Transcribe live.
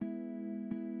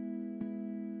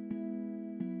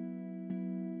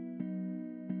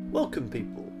Welcome,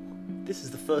 people. This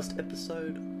is the first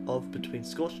episode of Between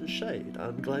Scorch and Shade.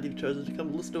 I'm glad you've chosen to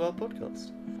come listen to our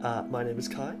podcast. My name is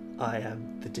Kai. I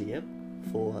am the DM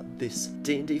for this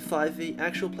D&D 5e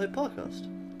actual play podcast.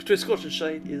 Between Scorch and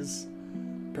Shade is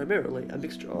primarily a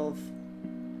mixture of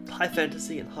high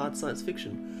fantasy and hard science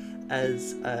fiction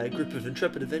as a group of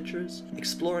intrepid adventurers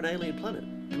explore an alien planet.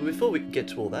 But before we get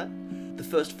to all that, the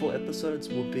first 4 episodes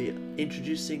will be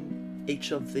introducing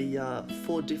each of the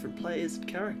 4 different players and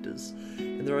characters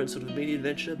in their own sort of mini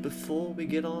adventure before we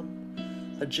get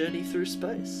on a journey through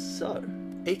space. So,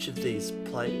 each of these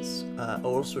players are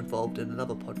also involved in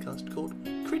another podcast called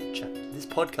Crit Chat. This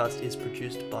podcast is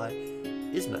produced by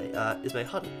Ismay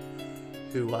Hudden,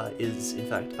 who is in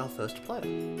fact our first player.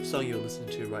 The song you're listening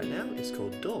to right now is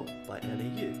called Dawn by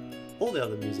Annie Yu. All the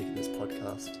other music in this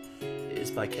podcast is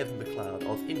by Kevin MacLeod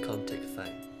of In Context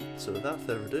fame. So without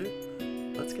further ado,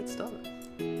 let's get started.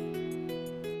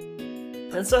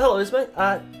 And so, hello, Ismay.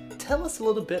 Tell us a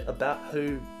little bit about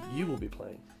who you will be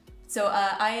playing. So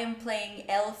I am playing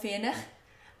Elfine.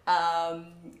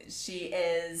 She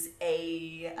is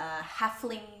a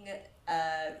halfling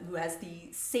who has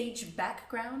the sage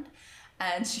background,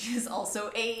 and she is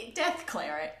also a death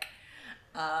cleric.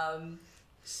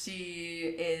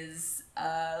 She is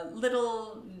a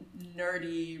little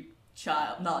nerdy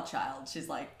child. She's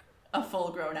like a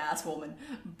full-grown ass woman,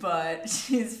 but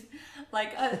she's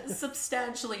like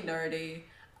substantially nerdy,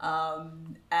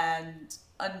 and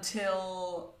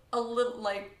until a little,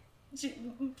 like,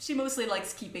 she mostly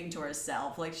likes keeping to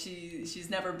herself. Like, she's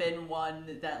never been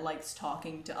one that likes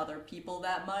talking to other people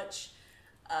that much.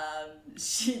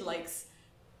 She likes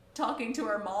talking to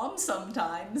her mom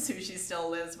sometimes, who she still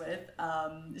lives with.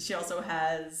 She also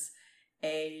has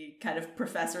a kind of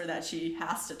professor that she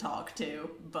has to talk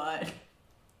to, but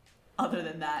other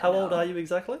than that, How old are you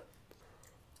exactly?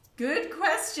 Good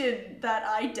question that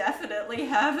I definitely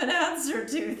have an answer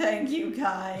to, thank you,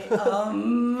 Kai.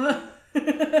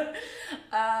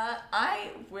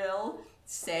 I will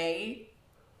say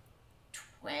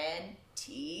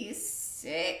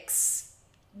 26.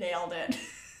 Nailed it.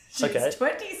 She's Okay.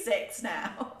 26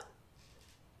 now.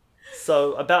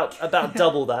 So about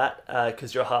double that,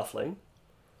 because you're a halfling.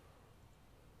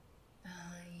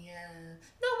 Yeah.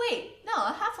 No, wait. No,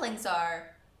 halflings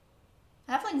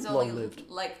only Long-lived.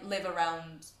 live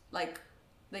around, like,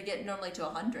 they get normally to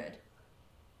 100.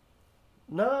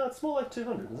 No, it's more like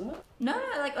 200, isn't it? No,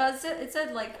 like it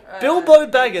said like Bilbo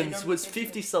they Baggins normally was get to-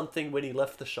 50-something when he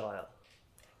left the Shire.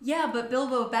 Yeah, but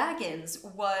Bilbo Baggins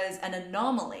was an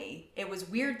anomaly. It was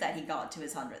weird that he got to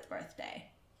his 100th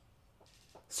birthday.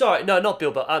 Sorry, no, not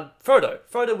Bilbo. Frodo.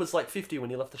 Frodo was like 50 when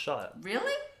he left the Shire.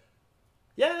 Really?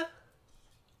 Yeah.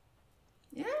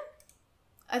 Yeah.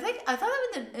 I thought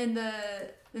that in the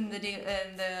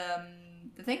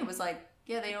thing it was like,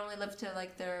 yeah, they only lived to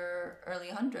like their early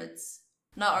hundreds.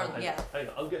 Not early, yeah. Hang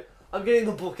on, I'm getting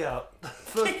the book out.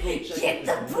 First of all, check Get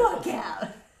the book out.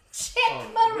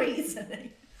 Check my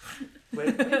reasoning.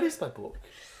 Where is my book?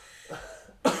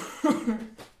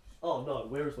 Oh no,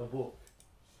 where is my book?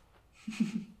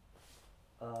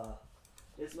 Can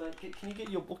you get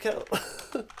your book out?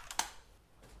 Where's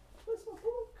my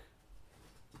book?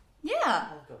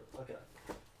 Yeah. Oh god, okay.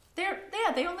 They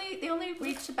only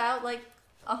reached about like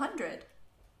 100.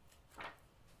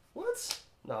 What?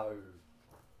 No.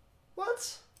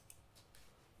 What?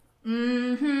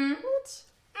 Mm-hmm. What?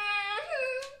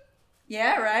 Mm-hmm.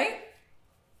 Yeah, right?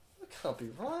 That can't be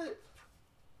right.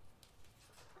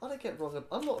 I don't get wrong.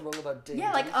 I'm not wrong about D.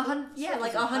 Yeah, like 100. Yeah,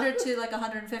 like 100 to like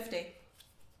 150.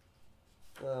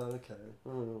 Oh, okay.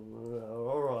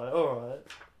 All right.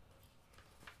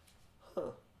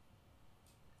 Huh.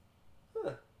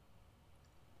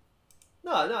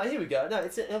 No, here we go. No,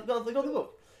 I've got the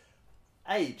book.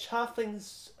 Age.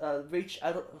 Halflings reach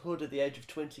adulthood at the age of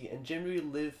 20 and generally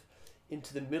live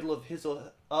into the middle of his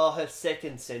or her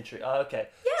second century. Oh, okay.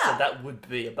 Yeah. So that would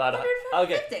be about... Okay,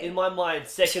 150. in my mind,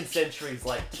 second century is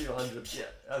like 200. Yeah,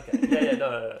 okay. Yeah,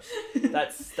 no.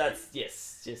 That's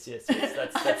yes. That's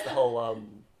the whole...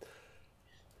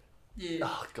 Yeah.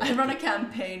 Oh, God. I run a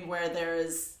campaign where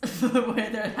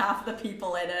where half the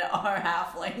people in it are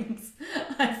halflings.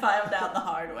 I found out the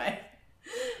hard way.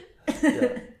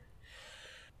 Yeah.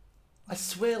 I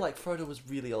swear, like, Frodo was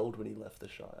really old when he left the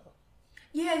Shire.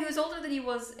 Yeah, he was older than he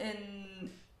was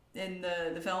in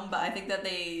the film, but I think that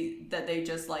they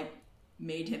just like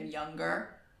made him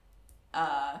younger,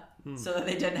 so that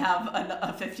they didn't have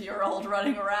a 50-year-old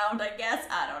running around. I guess,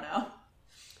 I don't know.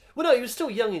 Well, no, he was still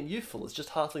young and youthful. It's just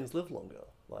halflings live longer.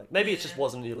 Like, maybe it just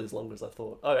wasn't nearly as long as I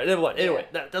thought. Okay, never mind. Anyway,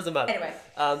 no, it doesn't matter. Anyway.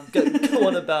 Go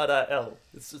on about Elle.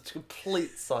 It's a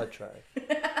complete sidetrack.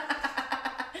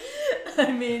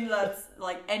 I mean, that's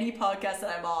like any podcast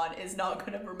that I'm on is not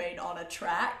going to remain on a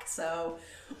track. So,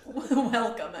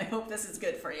 welcome. I hope this is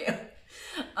good for you.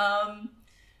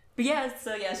 But yeah,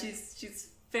 so yeah, she's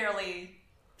fairly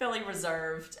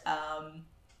reserved.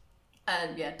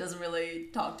 And yeah, doesn't really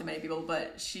talk to many people,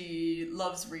 but she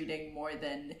loves reading more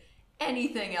than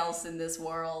anything else in this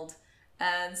world,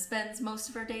 and spends most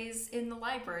of her days in the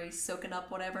library soaking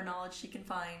up whatever knowledge she can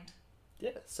find.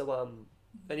 Yeah. So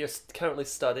and you're currently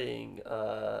studying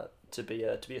to be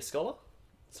a scholar,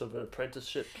 sort of an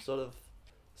apprenticeship sort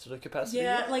of capacity.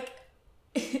 Yeah, like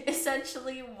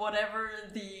essentially whatever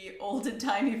the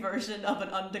old-timey version of an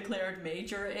undeclared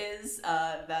major is,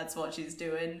 that's what she's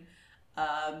doing.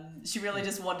 She really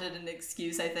just wanted an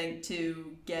excuse, I think,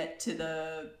 to get to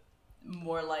the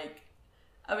more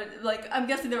I'm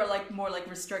guessing there are like more like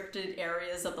restricted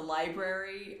areas of the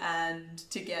library, and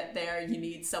to get there you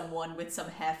need someone with some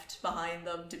heft behind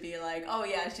them to be like, oh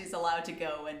yeah, she's allowed to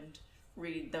go and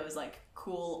read those like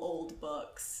cool old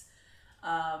books.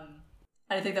 And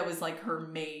I think that was like her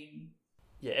main.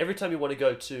 Yeah, every time you want to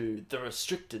go to the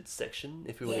restricted section,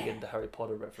 if we want to get into Harry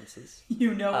Potter references, I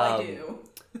do.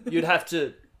 you'd have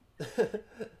to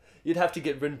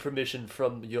get written permission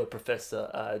from your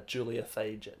professor, Julia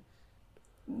Fagen.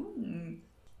 Ooh.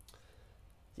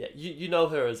 Yeah, you know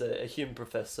her as a human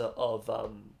professor of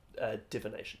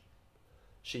divination.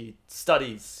 She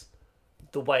studies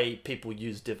the way people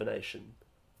use divination.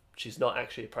 She's not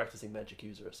actually a practicing magic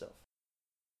user herself.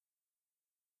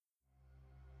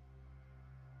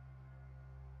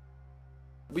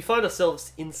 We find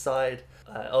ourselves inside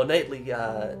an ornately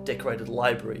decorated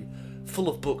library, full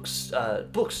of books,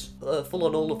 full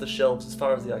on all of the shelves as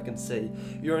far as the eye can see.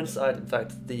 You're inside, in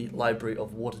fact, the Library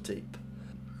of Waterdeep.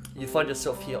 You find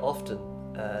yourself here often,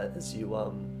 as you're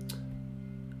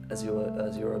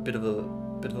a bit of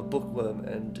a bookworm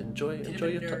and enjoy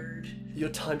your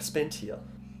time spent here.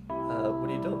 What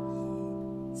are you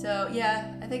doing? So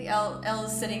yeah, I think Elle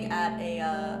is sitting at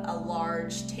a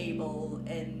large table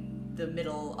in the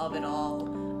middle of it all,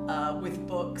 with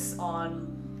books on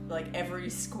like every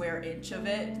square inch of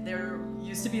it. There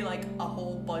used to be like a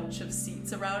whole bunch of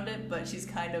seats around it, but she's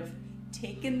kind of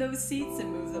taken those seats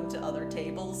and moved them to other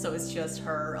tables, so it's just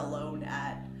her alone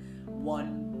at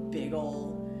one big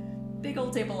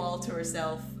old table all to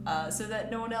herself, so that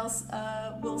no one else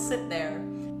will sit there.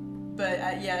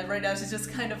 But yeah, right now she's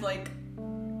just kind of like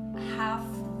half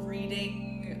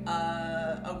reading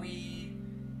a wee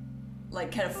like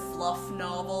kind of fluff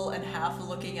novel and half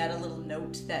looking at a little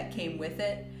note that came with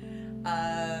it,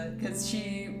 because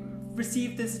she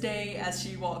received this day as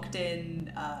she walked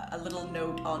in a little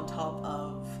note on top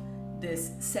of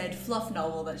this said fluff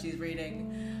novel that she's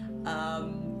reading,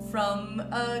 from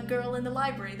a girl in the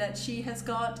library that she has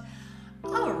got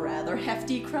a rather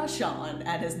hefty crush on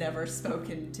and has never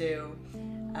spoken to.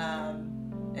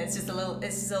 It's just a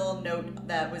little note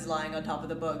that was lying on top of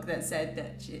the book that said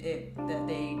that that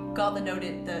they got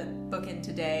the book in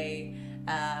today.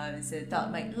 Said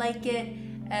thought might like it,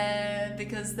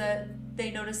 because that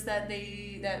they noticed that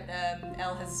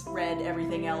Elle has read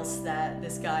everything else that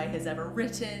this guy has ever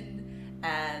written,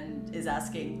 and is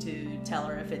asking to tell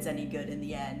her if it's any good in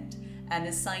the end, and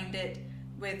has signed it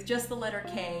with just the letter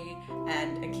K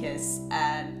and a kiss,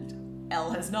 and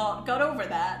Elle has not got over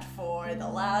that for the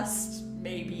last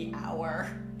maybe hour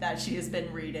that she has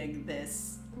been reading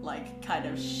this like kind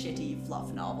of shitty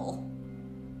fluff novel.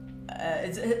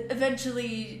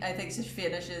 Eventually, I think she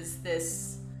finishes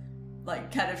this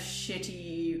like kind of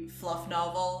shitty fluff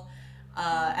novel,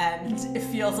 and it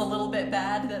feels a little bit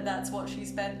bad that that's what she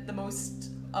spent the most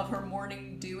of her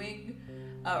morning doing,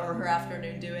 or her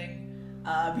afternoon doing,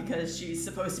 because she's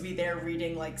supposed to be there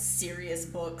reading like serious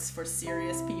books for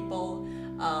serious people,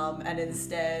 and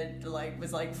instead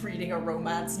was reading a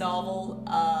romance novel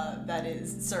that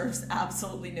serves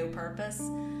absolutely no purpose.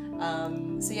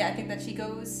 So yeah, I think that she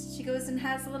goes and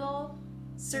has a little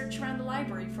search around the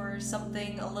library for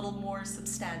something a little more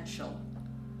substantial.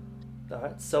 All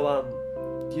right, so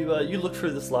you look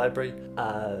through this library,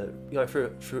 going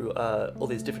through all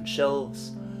these different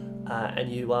shelves,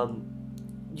 and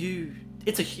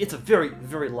it's a very,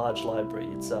 very large library.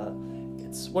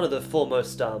 It's one of the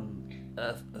foremost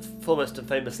and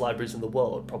famous libraries in the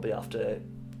world, probably after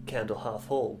Candlehearth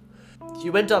Hall.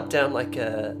 You end up down like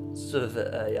a sort of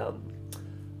a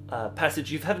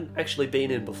passage you haven't actually been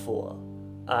in before,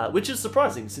 which is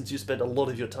surprising since you spend a lot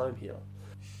of your time here.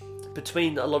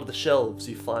 Between a lot of the shelves,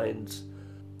 you find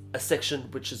a section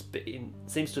which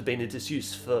seems to have been in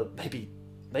disuse for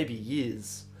maybe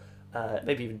years,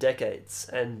 maybe even decades,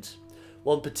 and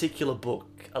one particular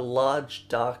book, a large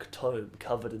dark tome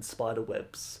covered in spider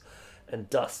webs, and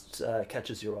dust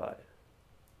catches your eye.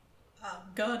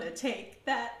 I'm gonna take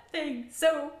that thing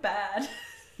so bad.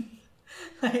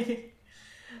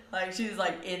 like she's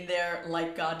like in there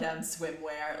like goddamn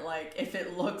swimwear. Like if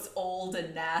it looks old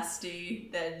and nasty,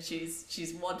 then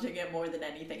she's wanting it more than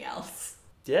anything else.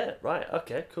 Yeah, right.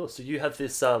 Okay, cool. So you have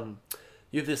this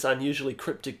unusually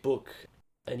cryptic book,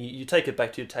 and you take it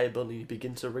back to your table and you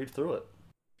begin to read through it.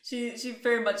 She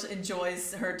very much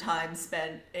enjoys her time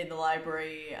spent in the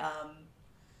library,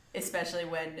 especially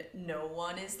when no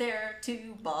one is there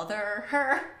to bother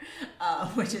her,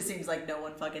 which it seems like no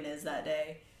one fucking is that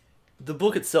day. The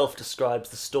book itself describes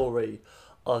the story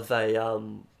of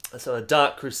a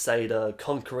dark crusader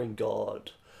conquering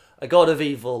God, a god of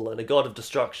evil and a god of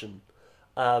destruction.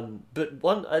 But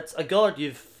it's a god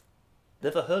you've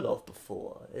never heard of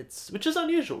before. Which is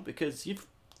unusual because you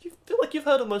feel like you've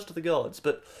heard of most of the gods,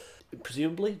 but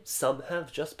presumably some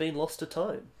have just been lost to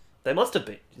time. They must have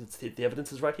been. The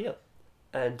evidence is right here.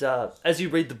 And as you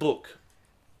read the book,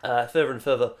 further and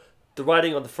further, the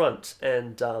writing on the front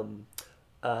and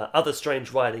other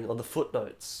strange writing on the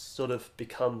footnotes sort of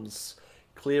becomes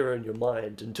clearer in your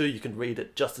mind until you can read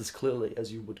it just as clearly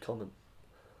as you would common.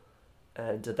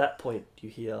 And at that point, you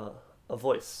hear a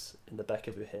voice in the back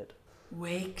of your head.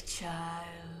 Wake, child.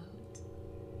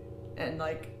 And,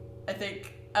 like, I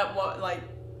think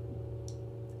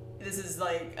this is,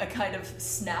 like, a kind of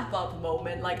snap-up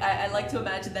moment. Like, I like to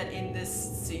imagine that in this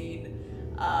scene,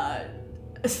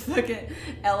 fucking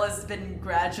Ella's been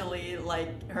gradually,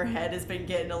 like, her head has been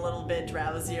getting a little bit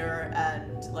drowsier,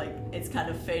 and, like, it's kind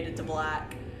of faded to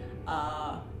black.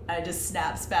 And it just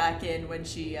snaps back in when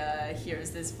she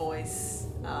hears this voice.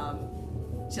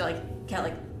 She kind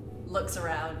of looks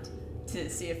around to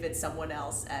see if it's someone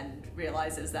else and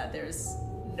realizes that there's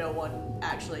no one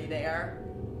actually there.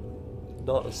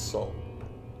 Not a soul.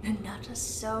 Not a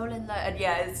soul in there. And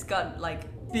yeah, it's got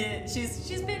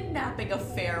she's been napping a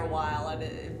fair while, and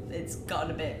it's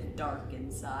gotten a bit dark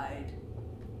inside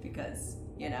because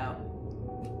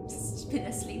she's been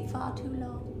asleep far too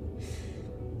long.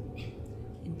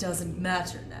 It doesn't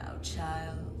matter now,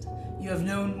 child. You have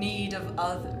no need of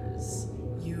others.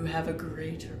 You have a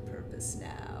greater purpose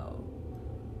now.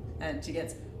 And she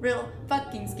gets real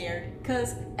fucking scared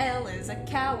because Elle is a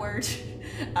coward.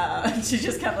 She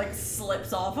just kind of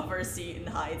slips off of her seat and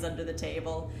hides under the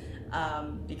table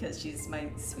because she's my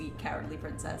sweet cowardly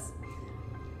princess.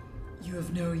 You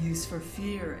have no use for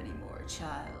fear anymore,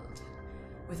 child.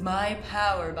 With my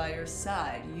power by your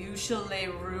side, you shall lay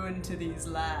ruin to these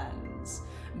lands.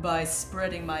 By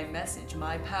spreading my message,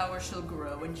 my power shall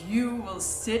grow, and you will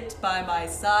sit by my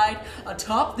side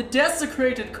atop the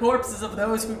desecrated corpses of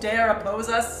those who dare oppose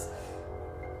us.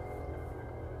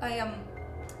 I'm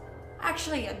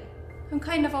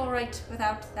kind of alright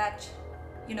without that,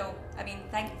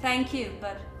 thank you,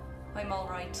 but I'm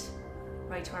alright,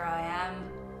 right where I am.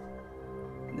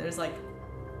 And there's a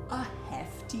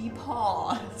hefty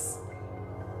pause.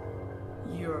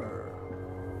 You're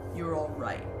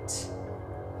alright.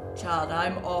 Child,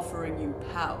 I'm offering you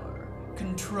power,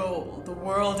 control, the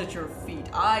world at your feet.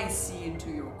 I see into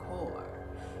your core.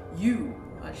 You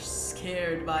are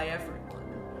scared by everyone,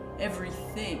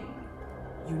 everything.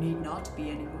 You need not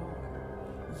be anymore.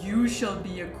 You shall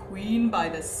be a queen by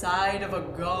the side of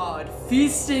a god,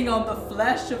 feasting on the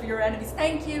flesh of your enemies.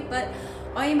 Thank you, but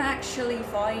I'm actually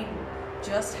fine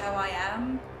just how I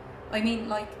am. I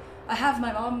have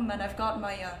my mom and I've got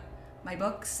my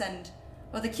books and...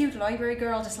 Well, the cute library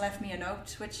girl just left me a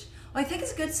note, which I think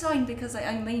is a good sign because,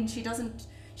 she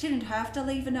didn't have to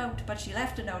leave a note, but she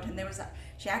left a note and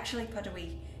she actually put a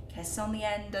wee kiss on the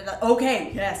end. And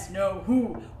okay, yes, no,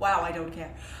 who? Wow, I don't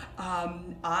care.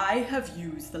 I have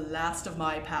used the last of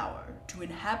my power to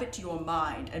inhabit your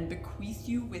mind and bequeath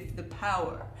you with the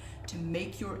power to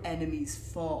make your enemies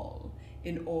fall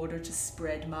in order to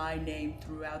spread my name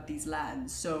throughout these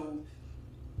lands. So...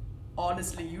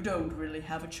 honestly, you don't really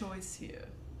have a choice here.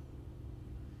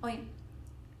 I'm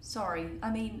sorry.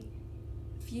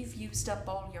 If you've used up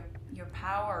all your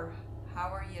power, how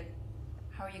are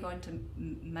you going to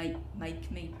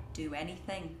make me do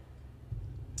anything?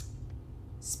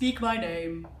 Speak my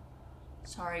name.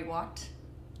 Sorry, what?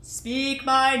 Speak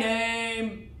my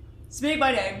name. Speak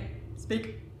my name.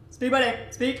 Speak my name.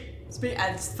 Speak.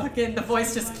 And fucking the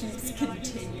voice just keeps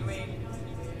continuing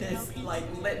this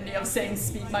litany of saying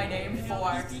speak my name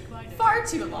for far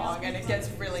too long, and it gets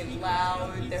really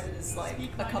loud. There's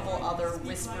a couple other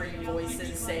whispery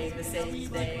voices saying the same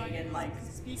thing, and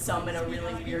some in a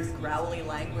really weird growly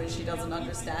language she doesn't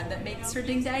understand that makes her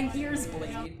ding dang ears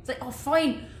bleed. It's oh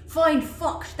fine,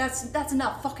 fuck, that's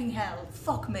enough, fucking hell,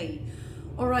 fuck me.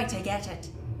 Alright, I get it.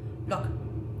 Look,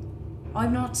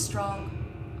 I'm not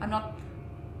strong. I'm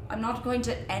not going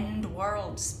to end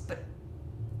worlds, but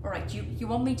alright, you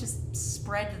want me to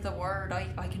spread the word?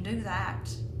 I can do that.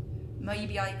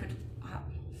 Maybe I could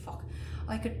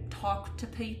I could talk to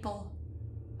people.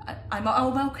 I'm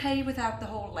okay without the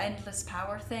whole endless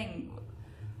power thing.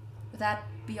 Would that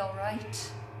be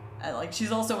alright?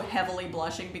 She's also heavily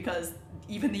blushing because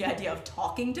even the idea of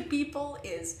talking to people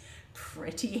is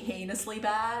pretty heinously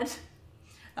bad.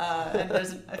 And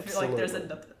I feel like there's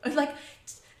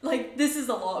this is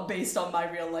a lot based on my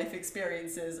real life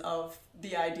experiences of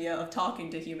the idea of talking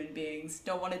to human beings.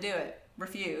 Don't want to do it.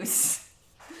 Refuse.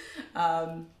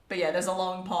 But yeah, there's a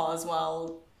long pause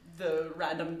while the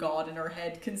random god in her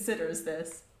head considers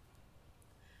this.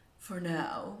 For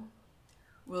now,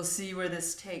 we'll see where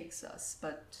this takes us,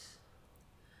 but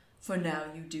for now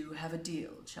you do have a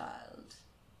deal, child.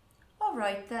 All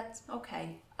right, that's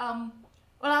okay. Well,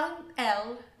 I'm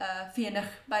Elle, Fianach,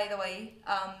 by the way.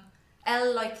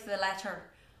 L like the letter.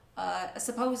 I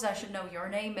suppose I should know your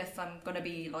name if I'm gonna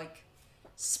be,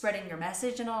 spreading your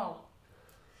message and all.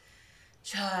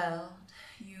 Child,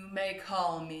 you may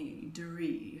call me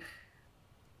Deree.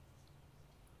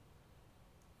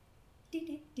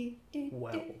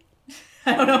 Wow.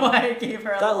 I don't know why I gave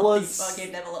her I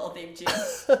gave them a little theme tune.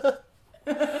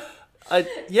 I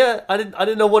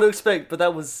didn't know what to expect, but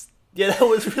that was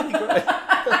really great.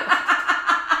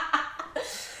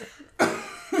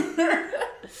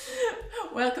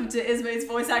 Welcome to Ismay's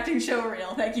voice acting show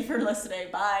reel. Thank you for listening.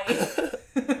 Bye.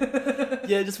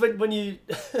 Yeah, just when you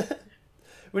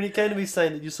when you came to me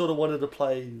saying that you sort of wanted to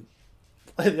play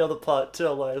the other part too,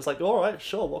 I was like, all right,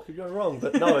 sure, what could go wrong?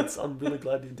 But no, I'm really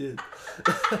glad you did.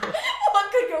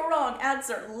 What could go wrong?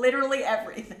 Answer literally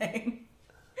everything.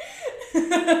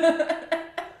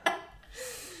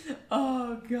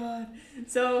 Oh god.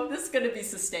 So this is gonna be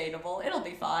sustainable. It'll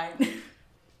be fine.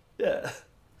 Yeah.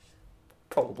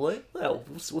 Probably. Well,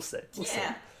 we'll see. We'll see.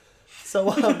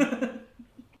 So,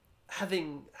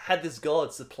 having had this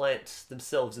god supplant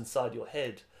themselves inside your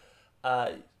head,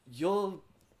 you're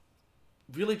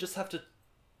really just have to...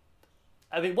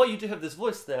 I mean, while you do have this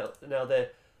voice now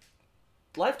there,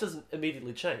 life doesn't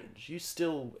immediately change. You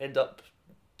still end up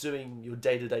doing your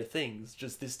day-to-day things,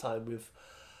 just this time with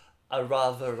a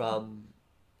rather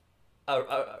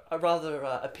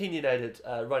opinionated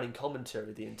running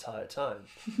commentary the entire time.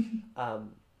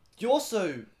 You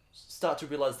also start to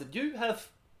realize that you have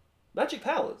magic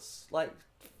powers, like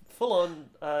full-on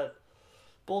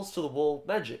balls to the wall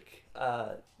magic.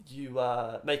 You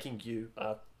are making you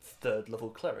a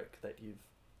third-level cleric that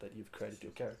you've created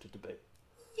your character to be.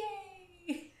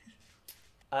 Yay!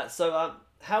 So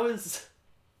how is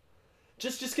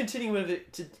just continuing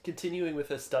with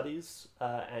her studies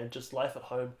and just life at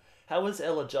home? How is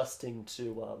Elle adjusting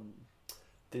to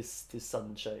this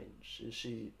sudden change?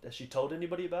 Has she told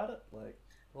anybody about it?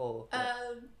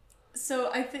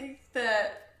 So I think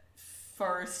that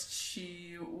first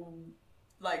she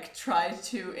tried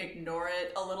to ignore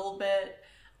it a little bit,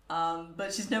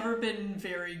 but she's never been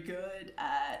very good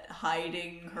at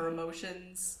hiding her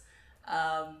emotions.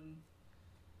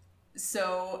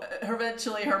 So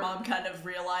eventually her mom kind of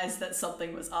realized that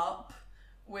something was up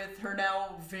with her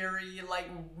now very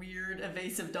weird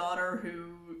evasive daughter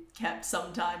who kept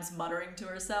sometimes muttering to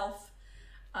herself,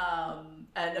 and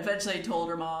eventually told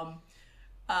her mom,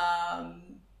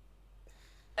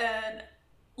 and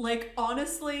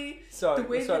honestly, sorry,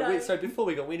 before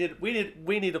we go, we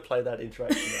need to play that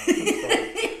interaction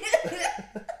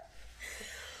now.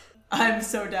 I'm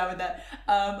so down with that.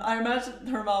 I imagine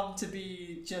her mom to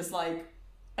be just a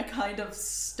kind of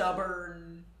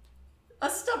stubborn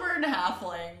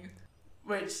halfling,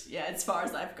 which as far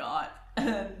as I've got,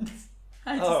 and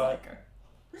I just like her.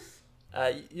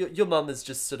 Your mum is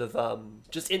just sort of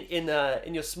just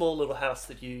in your small little house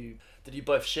that you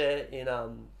both share in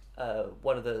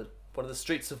one of the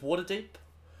streets of Waterdeep,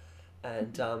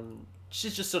 and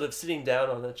she's just sort of sitting down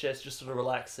on her chest, just sort of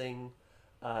relaxing.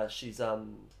 She's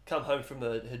come home from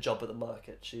her job at the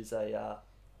market. She's a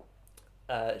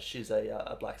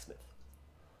blacksmith.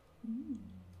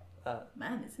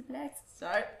 Man is a blacksmith.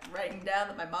 Sorry, writing down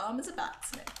that my mom is a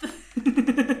blacksmith.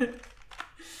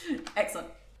 Excellent.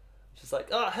 She's like,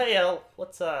 oh hey Elle,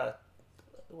 what's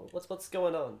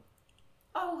going on?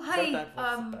 Oh hey.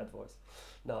 Bad voice.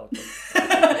 No. Do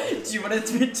you want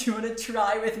to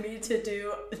try with me to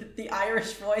do the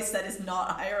Irish voice that is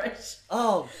not Irish?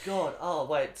 Oh god. Oh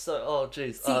wait. So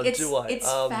jeez. It's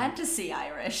fantasy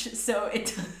Irish, so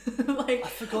it I've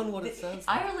forgotten what it sounds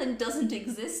like. Ireland doesn't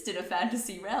exist in a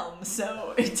fantasy realm,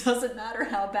 so it doesn't matter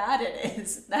how bad it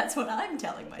is. That's what I'm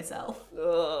telling myself.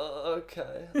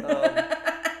 Okay.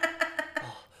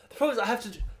 The problem is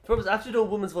I have to do a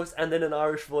woman's voice and then an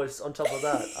Irish voice on top of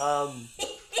that.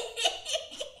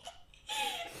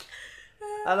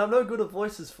 And I'm no good at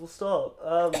voices, full stop.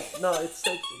 No, it's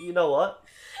you know what?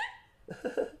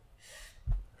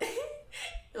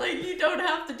 Like, you don't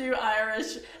have to do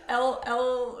Irish. Elle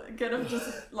kind of just,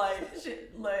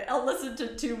 Elle listened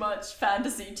to too much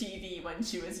fantasy TV when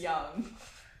she was young.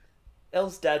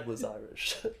 Elle's dad was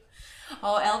Irish.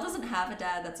 Oh, Elle doesn't have a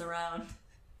dad that's around.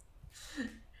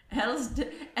 Elle's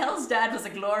dad was a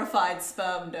glorified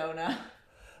sperm donor.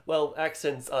 Well,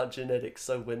 accents aren't genetic,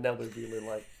 so we're really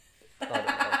like, I don't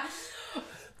know.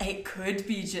 It could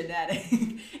be genetic.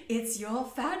 It's your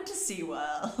fantasy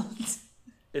world.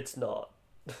 It's not.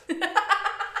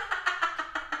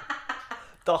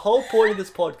 The whole point of this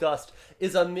podcast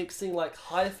is I'm mixing like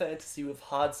high fantasy with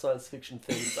hard science fiction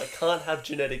themes. I can't have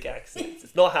genetic accents.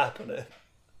 It's not happening.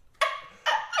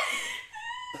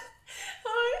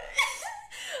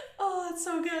 Oh, that's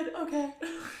so good. Okay.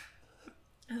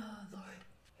 Oh, Lord.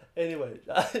 Anyway,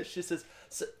 she says,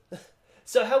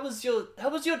 so how was your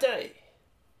day?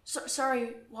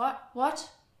 Sorry, what?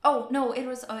 Oh, no, it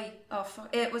was,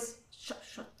 it was, shut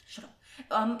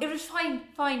up. It was fine.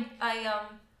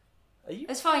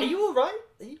 It's fine. Are you alright?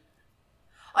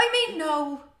 I mean,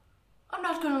 no. I'm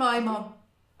not gonna lie, Mum.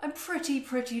 I'm pretty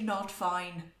not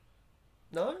fine.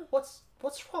 No? What's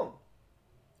wrong?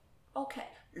 Okay,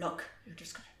 look, you're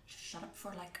just gonna shut up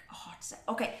for like a hot sec.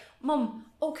 Okay, Mum,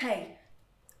 okay.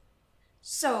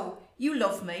 So, you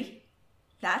love me.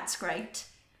 That's great.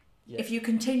 Yeah. If you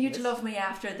continue to love me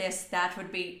after this, that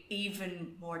would be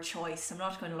even more choice. I'm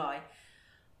not gonna lie.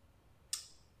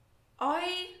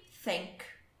 I think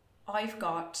I've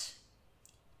got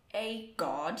a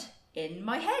god in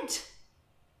my head.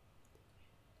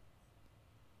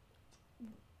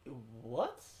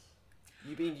 What?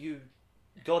 You mean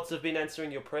gods have been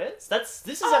answering your prayers? This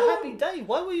is a happy day.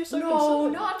 Why were you so concerned? No,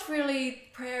 not really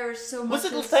prayers so much. Was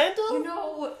it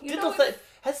Lathander?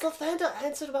 Has Lathander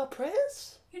answered about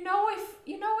prayers? You know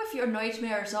if your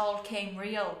nightmares all came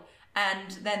real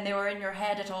and then they were in your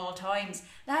head at all times,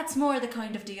 that's more the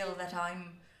kind of deal that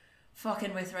I'm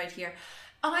fucking with right here.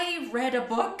 I read a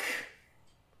book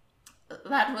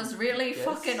that was really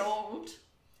fucking old,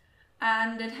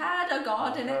 and it had a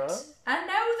god in it, and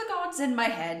now the god's in my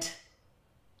head.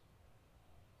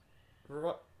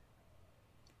 Right.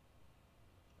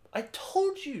 I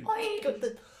told you.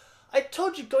 I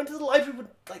told you going to the library would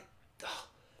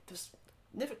there's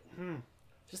never.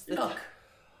 Just look.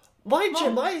 My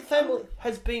family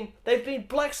they've been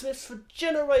blacksmiths for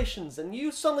generations, and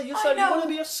you suddenly you want to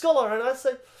be a scholar, and I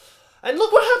say, and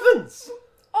look what happens!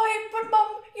 But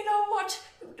Mum, you know what?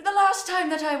 The last time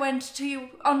that I went to you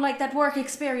on like that work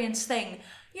experience thing,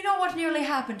 you know what nearly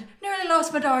happened? Nearly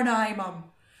lost my darn eye,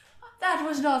 Mum. That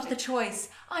was not the choice.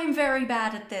 I'm very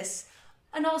bad at this.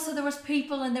 And also there was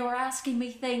people and they were asking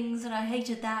me things and I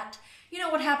hated that. You know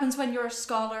what happens when you're a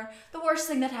scholar? The worst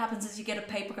thing that happens is you get a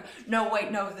paper. No,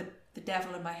 the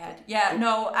devil in my head. Yeah,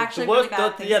 no, actually really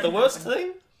bad things. Yeah, the worst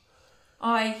thing?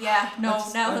 Now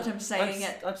that I'm saying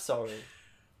it. I'm sorry.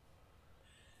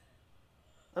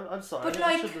 I'm sorry. But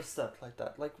I shouldn't have stepped like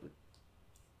that. Like,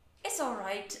 it's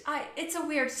alright. It's a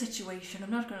weird situation,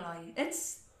 I'm not gonna lie.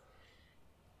 It's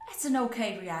an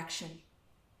okay reaction.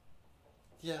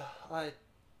 Yeah, I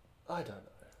don't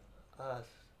know.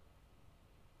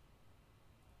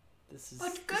 This is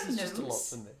just a lot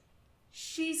for me.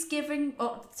 She's giving...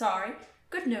 Oh, sorry.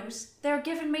 Good news. They're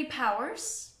giving me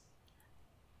powers.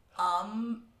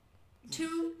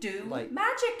 To do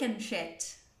magic and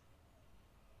shit.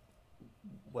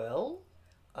 Well,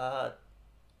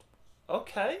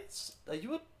 okay. Are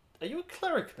you a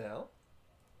cleric now?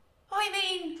 I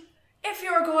mean, if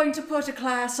you're going to put a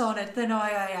class on it, then I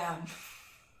am.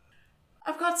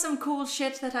 I've got some cool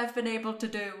shit that I've been able to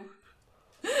do.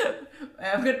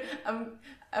 I'm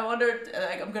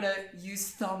gonna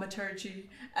use thaumaturgy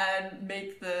and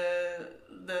make the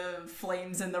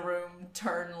flames in the room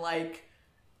turn like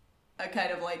a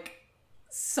kind of like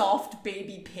soft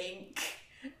baby pink.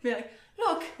 Be like,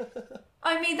 look,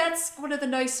 I mean that's one of the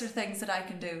nicer things that I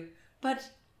can do, but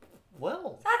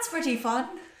that's pretty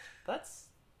fun. That's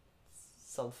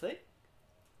something.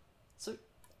 So,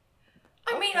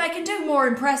 I mean, I can do more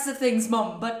impressive things,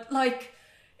 Mum, but like,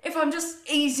 if I'm just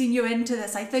easing you into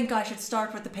this, I think I should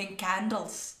start with the pink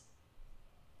candles.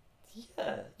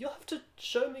 Yeah, you'll have to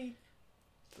show me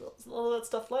all that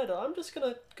stuff later. I'm just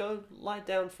gonna go lie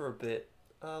down for a bit.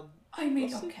 I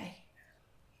mean, okay.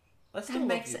 I still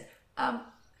love you. I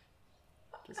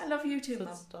love you too,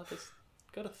 Mum. I just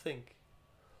gotta think.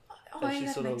 And she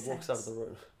sort of walks out of the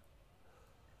room.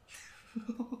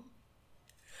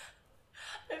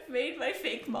 I've made my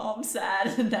fake mom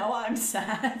sad, and now I'm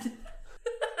sad.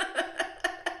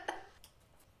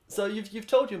 So you've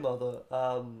told your mother.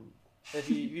 Have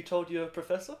you told your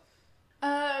professor?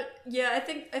 Yeah, I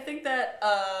think that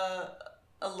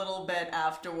a little bit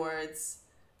afterwards,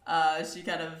 she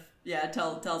kind of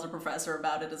tells her professor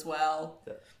about it as well,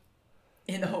 Yeah.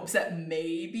 in the hopes that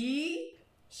maybe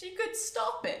she could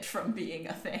stop it from being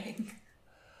a thing.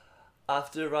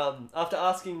 After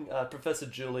asking Professor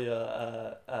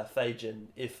Julia Fagin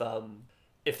if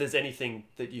there's anything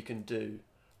that you can do,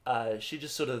 she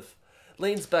just sort of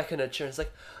leans back in her chair and is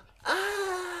like,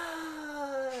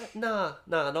 nah,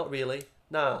 not really.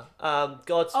 Nah,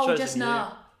 God's chosen just you.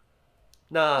 nah.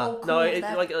 Nah, Oh, cool. no, a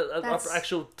That's-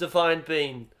 actual divine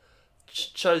being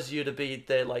chose you to be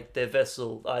their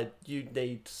vessel. You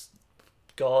need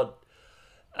God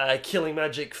killing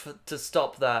magic to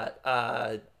stop that.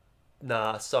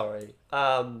 Nah, sorry.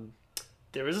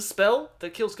 There is a spell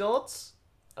that kills gods.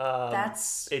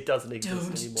 It doesn't exist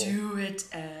Don't anymore. do it,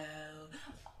 Elle.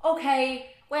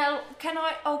 Okay, well, can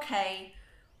I? Okay.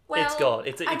 Well, It's gone.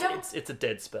 It's a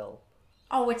dead spell.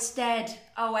 Oh, it's dead.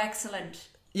 Oh, excellent.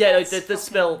 Yeah, no, That's the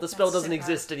spell that's doesn't super.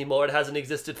 exist anymore. It hasn't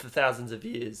existed for thousands of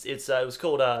years. It was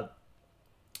called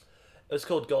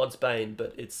God's Bane,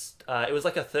 but it was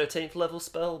like a 13th level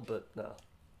spell, but no,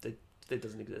 it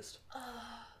doesn't exist.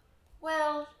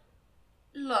 Well,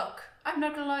 look, I'm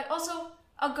not gonna lie. Also,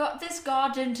 this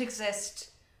god didn't exist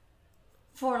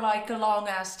for like a long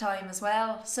ass time as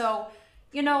well. So,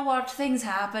 you know what? Things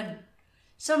happen.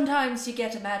 Sometimes you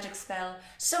get a magic spell.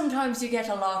 Sometimes you get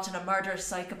a lot and a murderous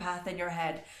psychopath in your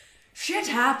head. Shit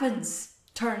happens.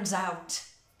 Turns out.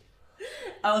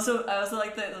 I also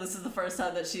like that this is the first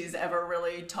time that she's ever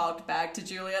really talked back to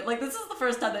Juliet. Like, this is the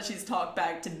first time that she's talked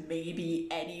back to maybe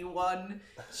anyone.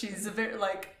 She's a very,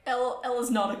 like, Elle is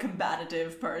not a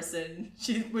combative person.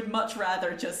 She would much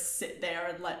rather just sit there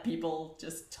and let people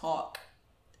just talk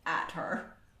at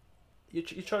her. You're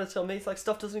trying to tell me it's like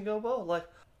stuff doesn't go well? Like,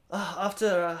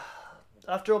 after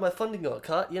all my funding got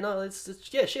cut, it's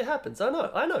yeah, shit happens. I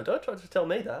know. Don't try to tell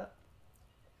me that.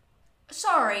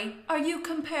 Sorry, are you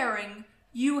comparing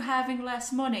you having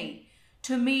less money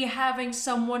to me having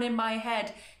someone in my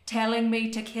head telling me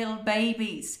to kill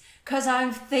babies? 'Cause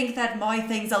I think that my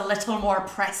thing's a little more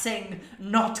pressing,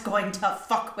 not going to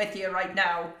fuck with you right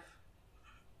now.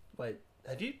 Wait,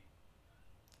 have you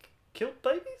killed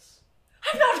babies?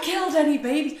 I've not killed any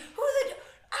babies. Who the...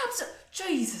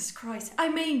 Jesus Christ. I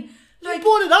mean, like... You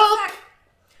brought it up!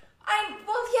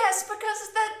 Well, yes,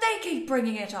 because they keep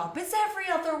bringing it up. It's every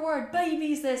other word.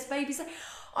 Babies this, babies that.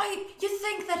 You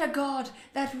think that a god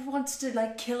that wants to,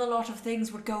 like, kill a lot of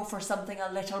things would go for something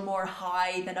a little more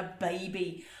high than a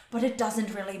baby, but it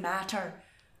doesn't really matter.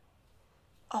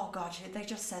 Oh god, they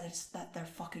just said that they're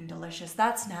fucking delicious.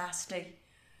 That's nasty.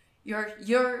 You're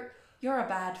a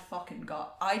bad fucking god.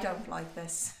 I don't like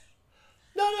this.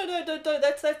 No.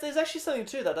 That's there's actually something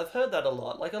to that. I've heard that a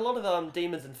lot. Like a lot of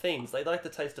demons and fiends, they like the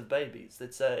taste of babies.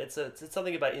 It's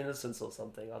something about innocence or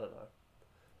something. I don't know.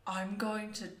 I'm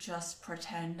going to just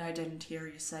pretend I didn't hear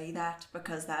you say that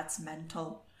because that's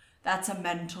mental. That's a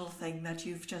mental thing that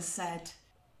you've just said.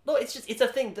 No, it's a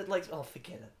thing that, like, oh,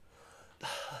 forget it.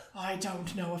 I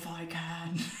don't know if I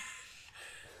can.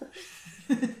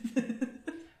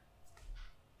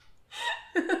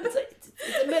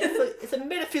 It's a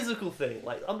metaphysical thing.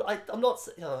 Like I'm not.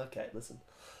 Oh, okay, listen.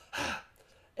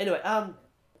 Anyway,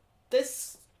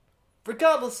 there's,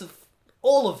 regardless of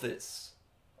all of this,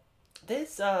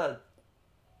 there's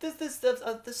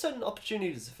certain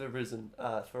opportunities that have arisen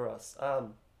for us.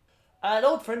 An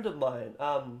old friend of mine,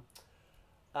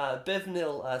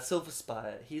 Bevnil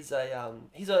Silverspire. He's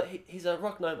a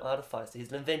rock gnome artificer. He's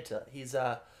an inventor. He's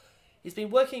been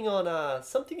working on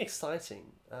something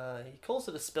exciting. He calls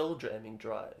it a spell jamming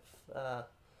drive.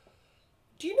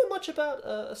 Do you know much about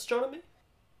astronomy?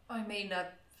 I mean,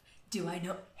 do I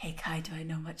know... Hey, Kai, do I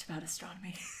know much about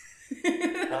astronomy?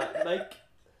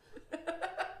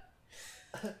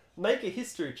 Make a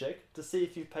history check to see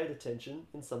if you've paid attention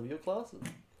in some of your classes.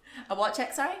 A what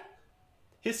check, sorry?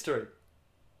 History.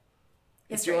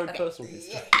 It's History, your own okay. personal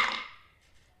history.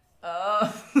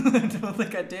 I don't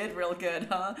think I did real good,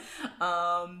 huh?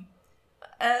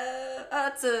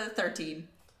 That's a 13.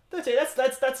 13.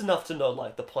 That's enough to know,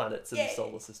 like, the planets in the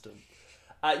solar system.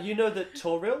 You know that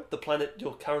Tauril, the planet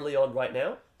you're currently on right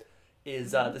now,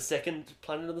 is the second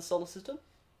planet in the solar system,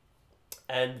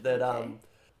 and that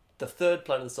the third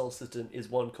planet in the solar system is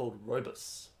one called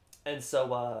Robus. And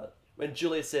so when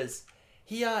Julia says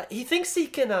he thinks he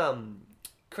can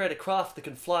create a craft that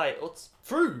can fly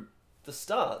through the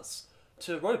stars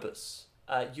to Robus,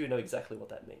 you know exactly what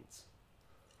that means.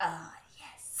 Ah,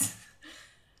 yes.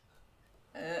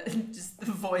 just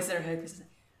the voice in her head goes,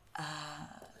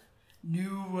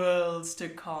 new worlds to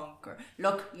conquer.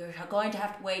 Look, you're going to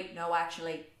have to wait. No,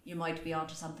 actually, you might be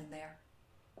onto something there.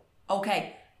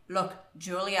 Okay, look,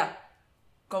 Julia,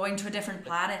 going to a different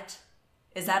planet.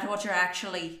 Is that what you're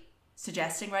actually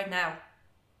suggesting right now?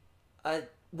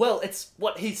 Well, it's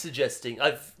what he's suggesting.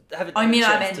 I'm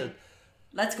in. to...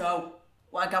 Let's go.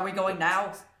 Like, are we going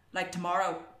now? Like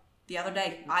tomorrow? The other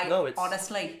day?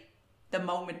 Honestly, the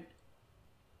moment.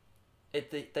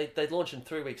 They launch in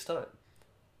 3 weeks' time.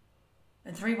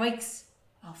 In 3 weeks?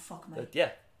 Oh, fuck me.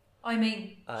 Yeah. I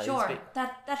mean, sure,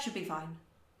 that should be fine.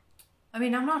 I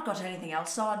mean, I'm not got anything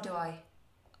else on, do I?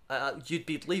 You'd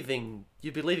be leaving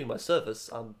my service.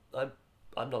 I'm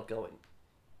not going.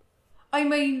 I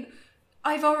mean,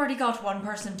 I've already got one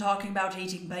person talking about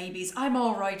eating babies. I'm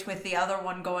alright with the other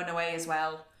one going away as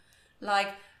well. Like,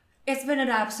 it's been an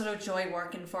absolute joy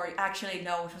working for you. Actually,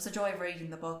 no, it was a joy reading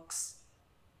the books.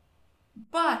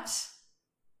 But,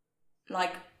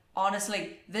 like,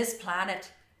 honestly, this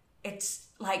planet, it's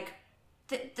like,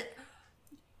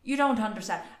 you don't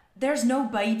understand. There's no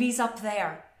babies up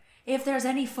there. If there's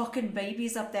any fucking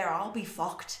babies up there, I'll be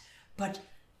fucked. But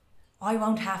I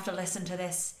won't have to listen to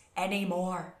this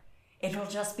anymore. It'll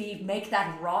just be make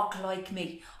that rock like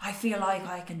me. I feel like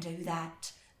I can do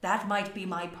that. That might be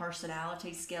my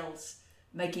personality skills.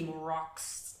 Making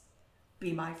rocks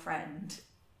be my friend.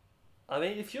 I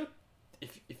mean, if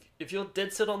you're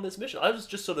dead set on this mission, I was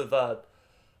just sort of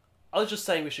I was just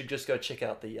saying we should just go check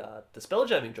out the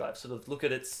spelljamming drive, sort of look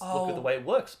at the way it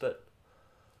works, but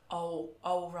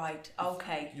right,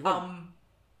 okay.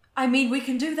 I mean, we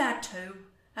can do that too.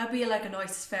 That'd be like a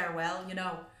nice farewell, you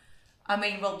know. I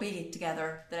mean, we'll be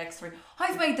together the next 3.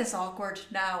 I've made this awkward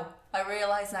now. I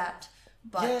realise that,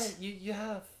 but yeah, you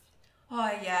have.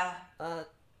 Oh yeah.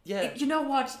 Yeah. You know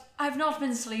what? I've not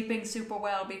been sleeping super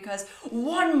well because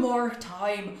one more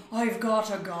time I've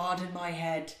got a god in my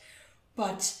head,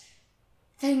 but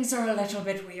things are a little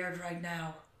bit weird right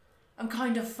now. I'm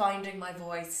kind of finding my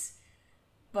voice,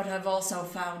 but I've also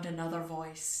found another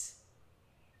voice.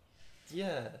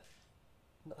 Yeah.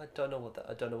 I don't know what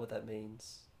that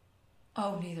means.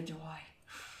 Oh, neither do I.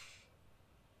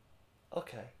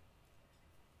 Okay.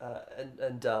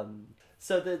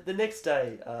 So the next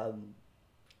day,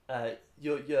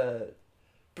 your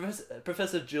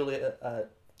Professor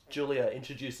Julia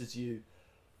introduces you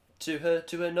to her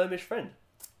gnomish friend,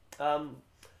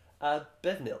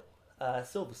 Bevnil,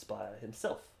 Silverspire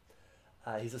himself.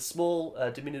 He's a small,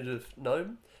 diminutive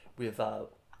gnome with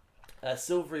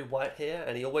silvery white hair,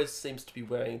 and he always seems to be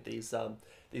wearing these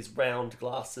round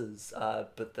glasses,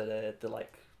 but they're a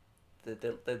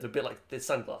bit like they're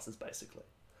sunglasses basically.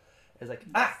 He's like,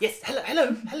 yes,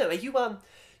 hello. Are you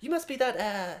you must be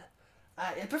that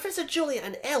Professor Julia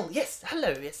and Elle. Yes,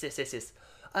 hello. Yes.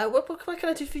 What can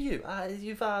I do for you?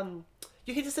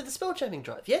 You here to set the spelljamming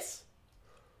drive? Yes.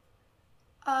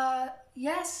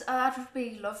 Yes, that would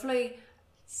be lovely.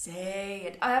 Say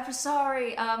it. I'm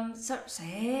sorry.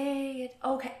 Say it.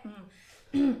 Okay.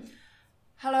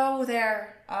 Hello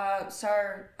there,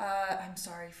 sir. I'm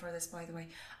sorry for this, by the way.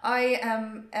 I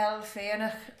am El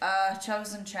Féanach,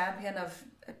 chosen champion of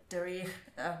Derich,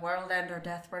 World Ender,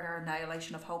 Deathbringer,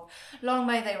 Annihilation of Hope. Long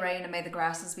may they reign, and may the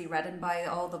grasses be reddened by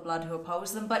all the blood who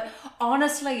oppose them. But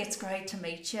honestly, it's great to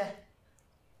meet you.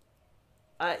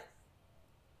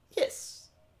 Yes,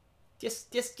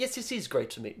 it is great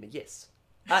to meet me. Yes.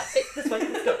 This way,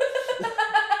 let's go.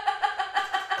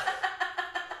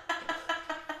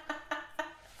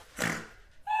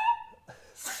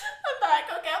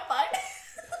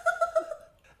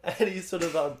 And he sort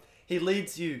of he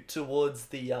leads you towards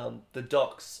the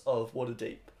docks of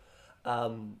Waterdeep,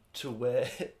 to where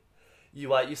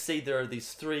you see there are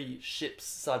these 3 ships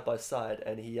side by side,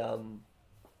 and he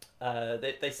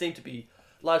they seem to be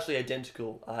largely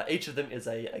identical. Each of them is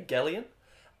a galleon,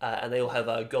 and they all have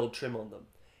a gold trim on them.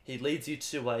 He leads you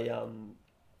to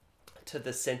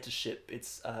the center ship.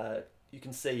 It's you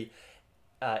can see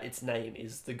its name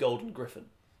is the Golden Griffin,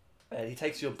 and he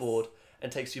takes you aboard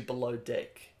and takes you below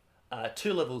deck,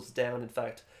 2 levels down, in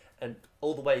fact, and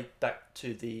all the way back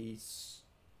to the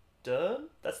stern.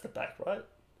 That's the back, right?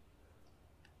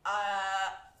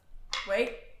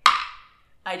 Wait.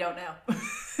 I don't know.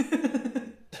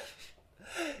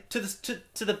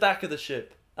 to the back of the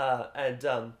ship,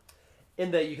 and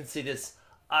in there you can see this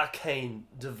arcane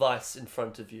device in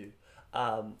front of you.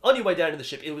 On your way down in the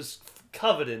ship, it was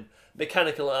covered in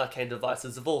mechanical arcane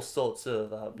devices of all sorts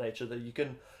of nature that you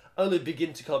can only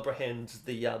begin to comprehend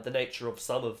the nature of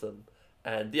some of them,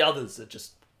 and the others are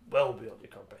just well beyond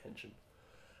your comprehension.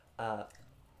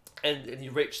 And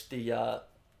you reach the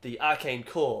the arcane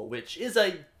core, which is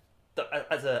as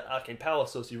an arcane power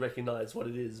source, you recognize what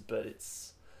it is, but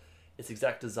its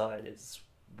exact design is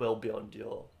well beyond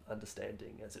your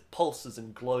understanding, as it pulses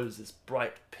and glows this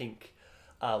bright pink,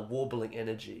 warbling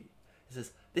energy. It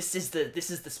says, "This is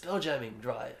the spelljamming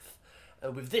drive.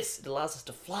 With this, it allows us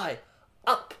to fly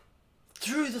up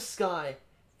through the sky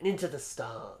and into the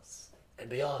stars and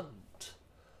beyond."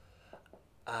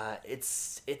 It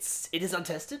is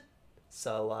untested,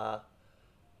 so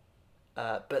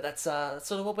but that's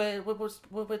sort of what we're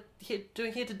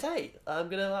doing here today. I'm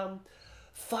gonna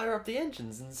fire up the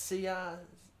engines and see how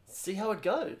it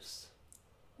goes.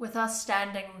 With us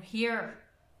standing here,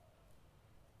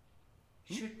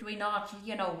 should we not,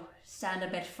 stand a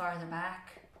bit farther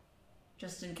back,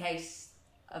 just in case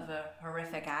of a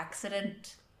horrific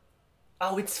accident?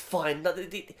 Oh, it's fine.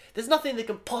 There's nothing that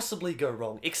can possibly go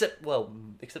wrong, except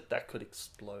that could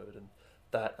explode and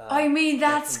that. I mean,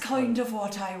 that's kind of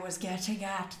what I was getting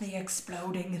at, the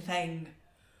exploding thing.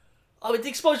 Oh, the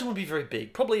explosion would be very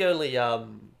big. Probably only a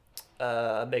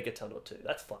megaton or two.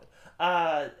 That's fine.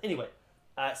 Anyway,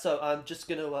 so I'm just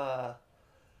gonna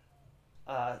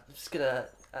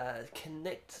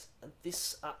connect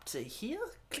this up to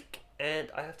here. Click, and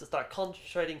I have to start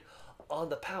concentrating on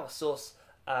the power source.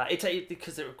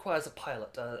 Because it requires a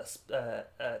pilot to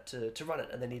run it,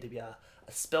 and they need to be a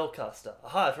spellcaster.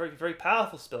 A very, very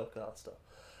powerful spellcaster.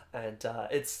 And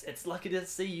it's lucky to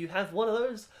see you have one of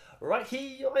those right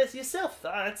here yourself.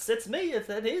 It's me, if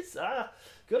that is.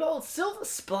 Good old Silver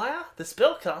Spire, the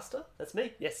spellcaster. That's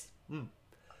me, yes. Oh,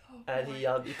 and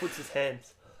he puts his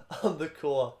hands on the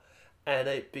core, and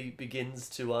it begins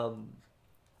to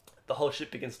the whole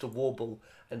ship begins to warble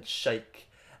and shake,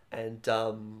 and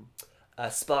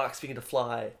sparks begin to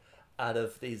fly out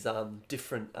of these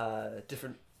different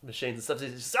machines and stuff.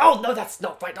 It's just, oh no, that's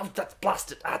not right. Oh, that's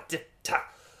blasted.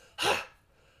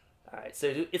 Alright,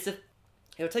 so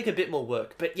it'll take a bit more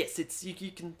work, but yes, it's you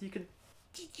can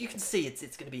see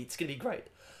it's gonna be great.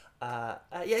 Yeah,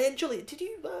 and Julia, did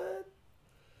you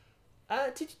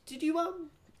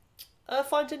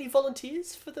find any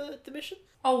volunteers for the mission?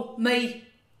 Oh, me.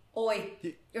 Oi,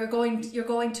 you're going to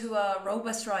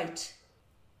Robus, right?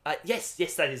 Yes,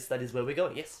 that is where we're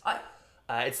going. Yes,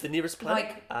 it's the nearest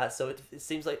planet. So it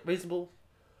seems like reasonable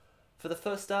for the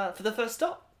first stop.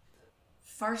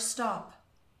 First stop.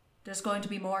 There's going to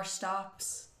be more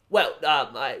stops. Well,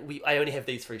 I only have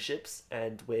these 3 ships,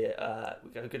 and we're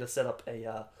going to set up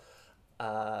a.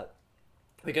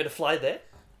 We're going to fly there.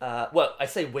 Well, I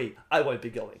say we. I won't be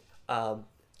going.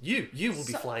 You will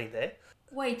be flying there.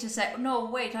 Wait a sec. No,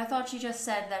 wait. I thought you just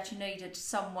said that you needed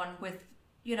someone with,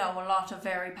 a lot of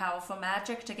very powerful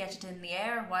magic to get it in the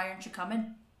air. Why aren't you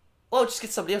coming? Well, just get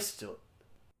somebody else to do it.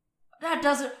 That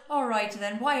doesn't... Alright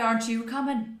then, why aren't you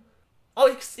coming?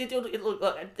 Oh, these have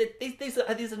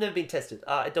never been tested.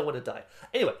 I don't want to die.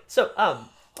 Anyway, so,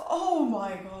 Oh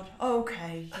my god.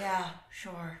 Okay, yeah,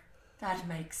 sure. That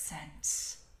makes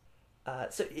sense.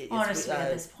 Honestly,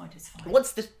 at this point, it's fine.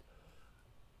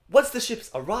 Once the ships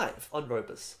arrive on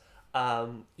Robus,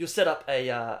 you'll set up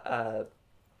a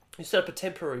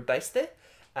temporary base there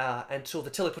until the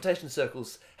teleportation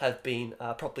circles have been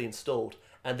properly installed,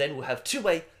 and then we'll have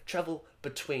 2-way travel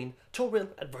between Toril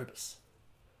and Robus.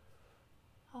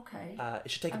 Okay.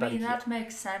 It should take about a year. That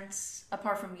makes sense,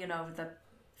 apart from, the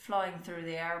flying through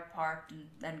the air part and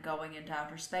then going into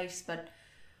outer space, but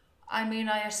I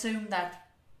assume that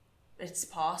it's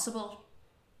possible.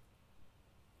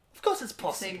 Of course it's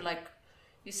possible.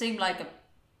 You seem like a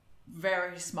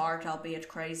very smart, albeit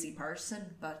crazy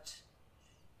person, but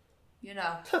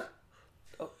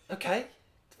Okay.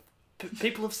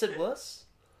 People have said worse.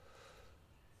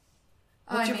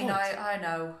 I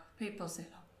know. People say,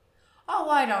 oh,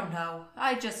 I don't know.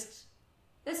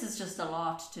 This is just a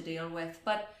lot to deal with,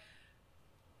 but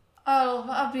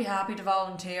I'll be happy to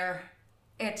volunteer.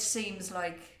 It seems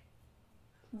like,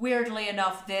 weirdly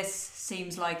enough, this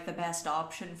seems like the best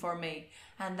option for me,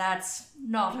 and that's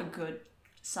not a good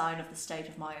sign of the state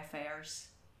of my affairs.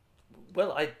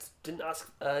 Well, I didn't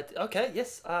ask. Okay,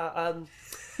 yes.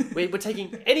 We're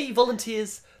taking any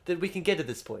volunteers that we can get at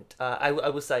this point. I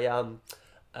will say,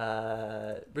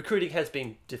 recruiting has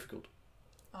been difficult.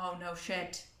 Oh no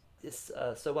shit. Yes.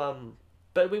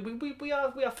 But we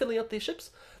are filling up these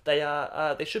ships. They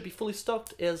should be fully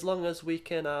stocked as long as we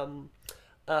can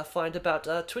find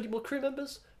about 20 more crew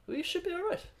members. We should be all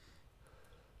right.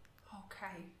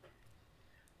 Okay.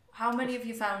 How many have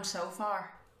you found so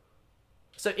far?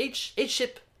 So each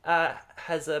ship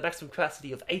has a maximum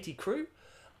capacity of 80 crew,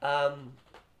 and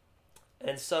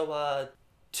so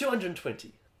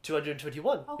 220,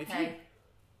 221. Okay.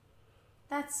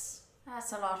 That's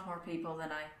That's a lot more people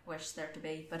than I wish there to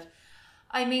be, but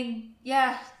I mean,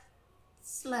 yeah,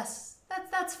 it's less.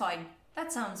 That's fine.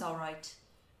 That sounds all right.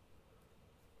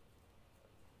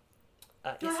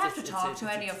 Do I have to talk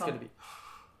to any of them?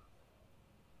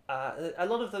 A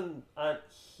lot of them aren't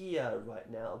here right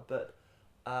now, but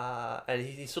and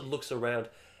he sort of looks around,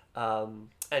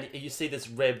 and you see this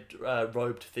red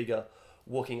robed figure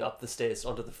walking up the stairs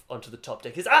onto the top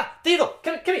deck. He's Theodore,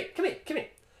 come here,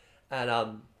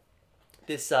 and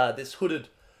this hooded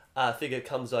figure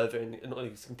comes over in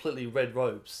his completely red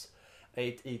robes.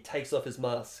 And he takes off his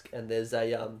mask, and there's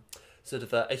a sort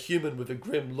of a human with a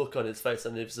grim look on his face,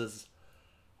 and he says,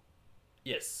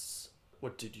 "Yes,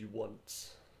 what did you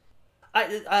want?"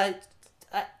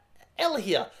 Ella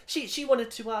here. She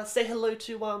wanted to say hello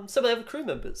to some of the other crew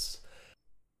members.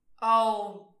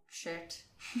 Oh shit.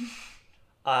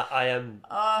 I am.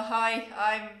 Hi,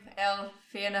 I'm El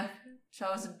Fianna,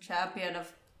 chosen champion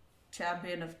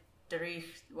of Darich,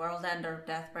 World Ender,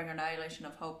 Deathbringer, Annihilation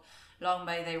of Hope. Long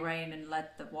may they reign and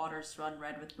let the waters run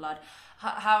red with blood.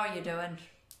 How are you doing?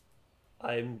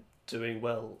 I'm doing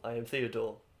well. I am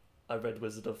Theodore, a Red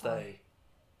Wizard of Thay.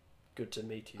 Good to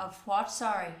meet you. Of what?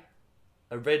 Sorry.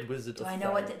 A Red Wizard of Thay. Do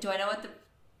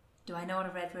I know what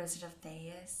a Red Wizard of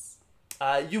Thay is?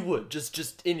 You would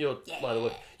just in your line of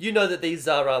work. You know that these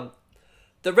are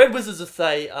the Red Wizards of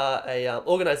Thay are a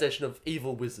organization of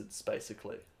evil wizards,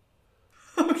 basically.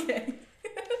 Okay.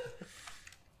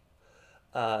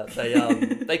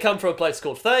 They come from a place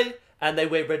called Thay, and they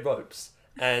wear red robes,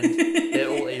 and they're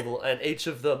all evil, and each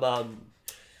of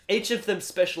them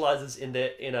specializes in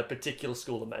a particular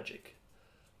school of magic.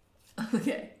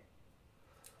 Okay.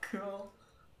 Cool.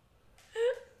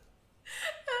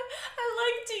 I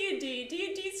like D&D.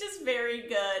 D&D's just very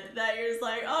good. That you're just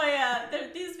like, oh yeah,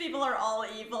 these people are all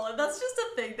evil, and that's just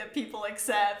a thing that people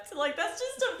accept. Like, that's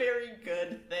just a very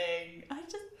good thing.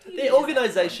 Their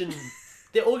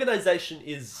organization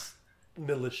is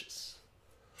malicious.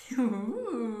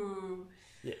 Ooh.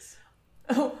 Yes.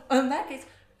 Oh, in that case,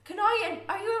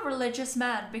 are you a religious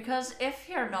man? Because if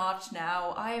you're not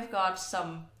now, I've got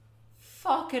some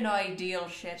fucking ideal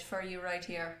shit for you right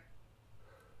here.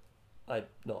 I'm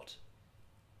not.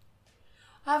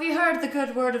 Have you heard the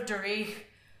good word of Darich?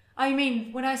 I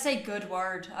mean, when I say good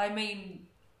word, I mean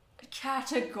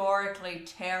categorically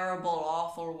terrible,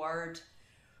 awful word.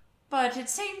 But it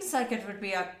seems like it would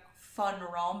be a fun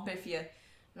romp if you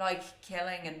like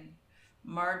killing and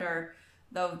murder.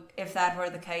 Though if that were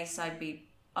the case, I'd be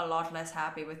a lot less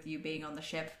happy with you being on the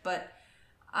ship. But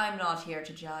I'm not here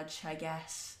to judge, I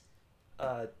guess.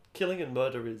 Killing and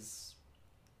murder is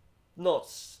not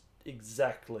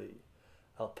exactly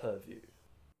our purview.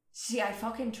 See, I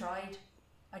fucking tried.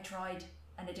 I tried,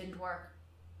 and it didn't work.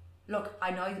 Look,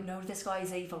 I know this guy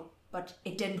is evil, but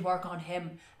it didn't work on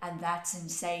him, and that's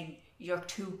insane. You're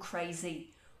too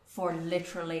crazy for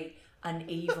literally an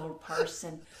evil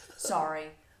person. Sorry,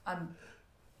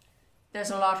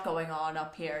 there's a lot going on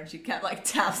up here, and she kind of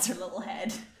taps her little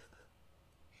head.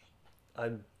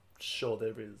 I'm sure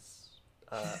there is.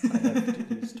 I have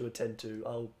duties to attend to.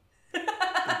 I'll bid you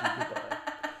goodbye.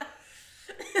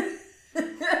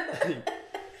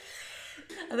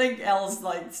 I think Elle's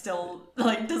still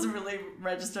doesn't really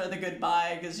register the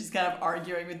goodbye because she's kind of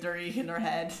arguing with Darich in her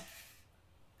head.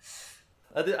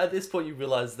 At this point, you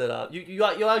realise that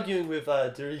you're arguing with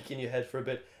Darich in your head for a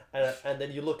bit, and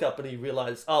then you look up and you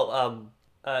realise,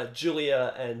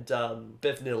 Julia and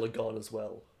Bevnil are gone as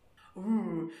well.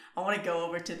 Ooh, I want to go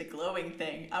over to the glowing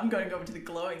thing. I'm going to go over to the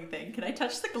glowing thing. Can I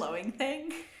touch the glowing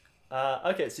thing?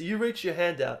 Okay, so you reach your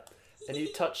hand out and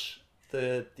you touch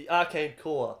the arcane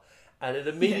core, and it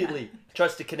immediately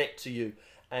tries to connect to you.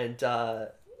 And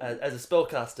as a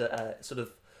spellcaster,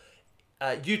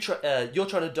 you're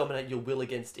trying to dominate your will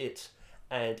against it,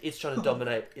 and it's trying to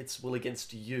dominate its will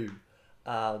against you.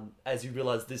 As you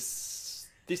realise this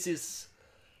is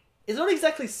not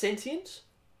exactly sentient,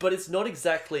 but it's not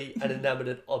exactly an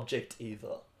inanimate object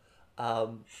either.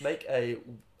 Make a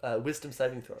wisdom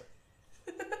saving throw.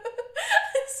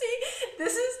 See,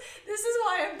 this is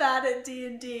why I'm bad at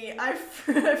D&D. I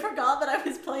forgot that I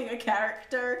was playing a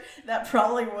character that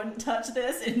probably wouldn't touch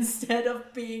this instead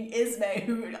of being Ismay,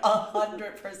 who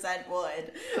 100%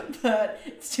 would. But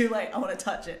it's too late. I want to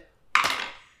touch it.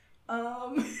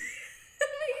 I'll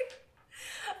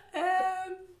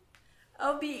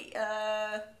be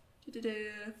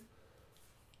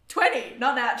 20,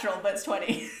 not natural, but it's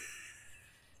 20.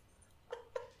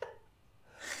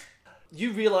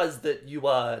 You realise that you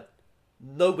are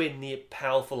nowhere near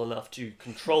powerful enough to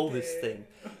control this thing,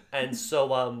 and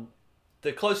so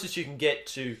the closest you can get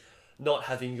to not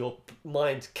having your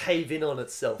mind cave in on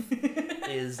itself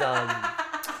is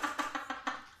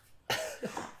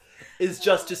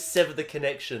just to sever the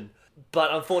connection.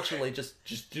 But unfortunately,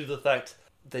 just due to the fact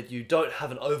that you don't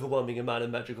have an overwhelming amount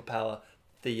of magical power,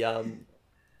 the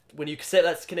when you set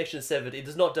that connection is severed, it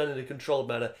is not done in a controlled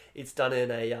manner. It's done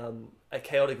in a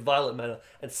chaotic, violent manner,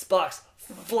 and sparks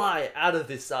fly out of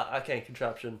this arcane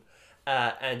contraption,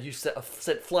 and you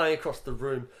set flying across the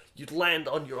room. You'd land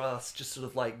on your ass, just sort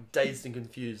of like dazed and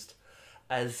confused,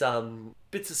 as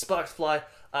bits of sparks fly.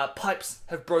 Pipes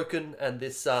have broken, and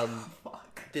this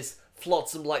this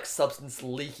flotsam-like substance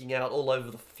leaking out all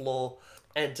over the floor.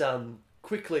 And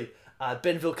quickly,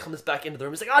 Benville comes back into the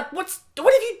room. He's like, what have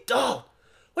you done?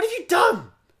 What have you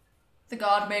done? The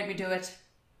god made me do it.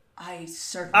 I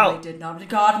certainly did not. The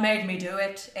god made me do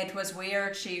it. It was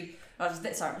weird. Sorry,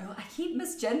 I keep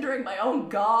misgendering my own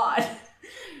god.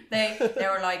 They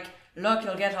were like, look,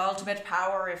 you'll get ultimate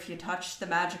power if you touch the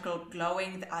magical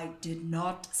glowing. I did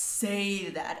not say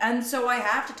that. And so I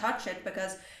have to touch it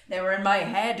because they were in my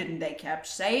head and they kept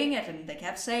saying it and it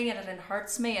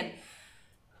hurts me. And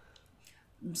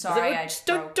I'm sorry,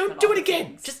 don't do it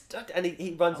again. And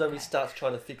he runs over. He starts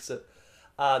trying to fix it.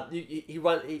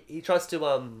 He tries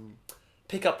to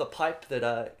pick up the pipe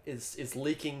that is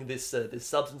leaking this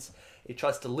substance. He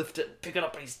tries to lift it and pick it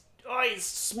up, but his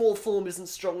small form isn't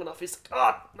strong enough. He's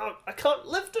like, no, I can't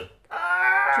lift it.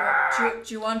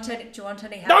 Do you want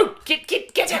any help? No,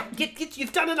 get out. Get.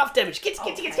 You've done enough damage. Get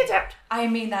out. I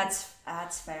mean, that's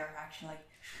fair, actually.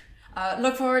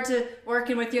 Look forward to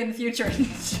working with you in the future.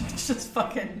 Just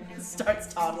fucking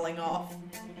starts toddling off.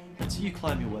 And so you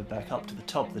climb your way back up to the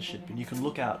top of the ship, and you can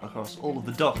look out across all of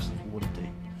the docks of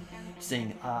Waterdeep,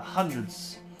 seeing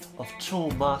hundreds of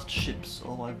tall mast ships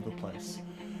all over the place.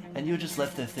 And you're just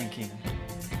left there thinking,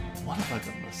 what have I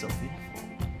got myself in for?